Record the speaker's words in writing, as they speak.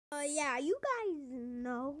Yeah, you guys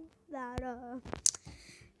know that,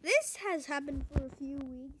 this has happened for a few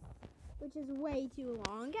weeks, which is way too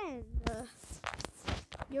long, and,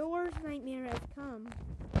 your worst nightmare has come.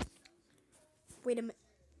 Wait a minute.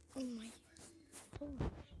 Oh my.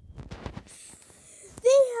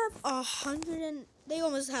 They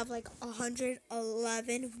almost have like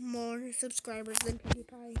 111 more subscribers than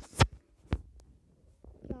PewDiePie.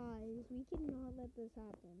 Guys, we cannot let this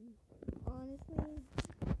happen. Honestly,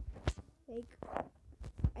 like,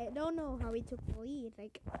 I don't know how he took the lead.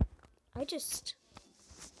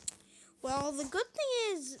 Well, the good thing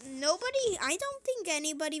is I don't think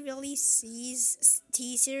anybody really sees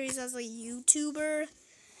T-Series as a YouTuber.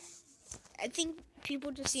 I think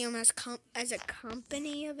people just see him as a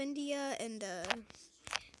company of India, and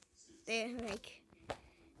they're like,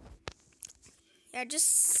 yeah,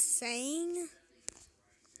 just saying.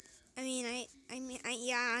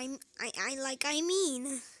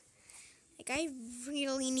 I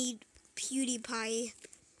really need PewDiePie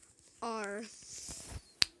or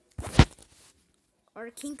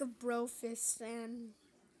King of Brofist and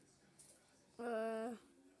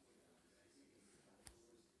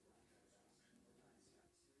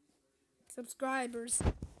subscribers,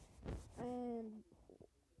 and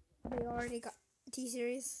they already got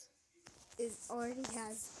T-Series. It already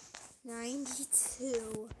has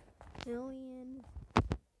 92 million.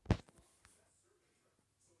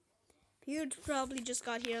 Pewds probably just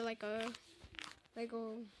got here like a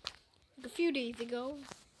few days ago,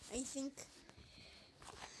 I think.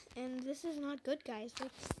 And this is not good, guys.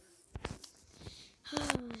 Like,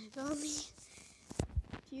 if only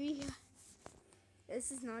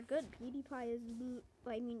this is not good. PewDiePie is,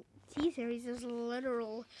 T-Series is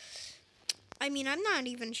literal. I'm not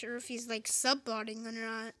even sure if he's like subbotting or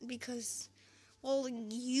not, because, well,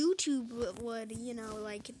 YouTube would,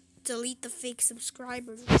 like, delete the fake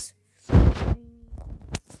subscribers.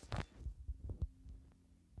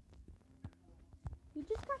 He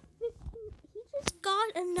just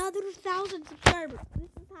got another 1,000 subscribers. This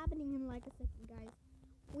is happening in like a second, guys.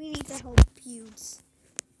 We need to help Pewds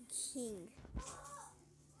King.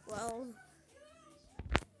 Well,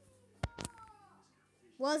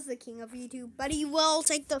 was the king of YouTube, but he will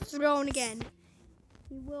take the throne again.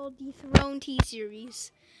 He will dethrone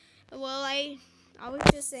T-Series. Well, I was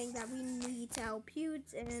just saying that we need to help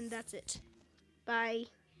Pewds, and that's it. Bye.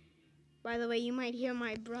 By the way, you might hear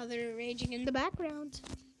my brother raging in the background.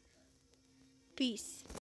 Peace.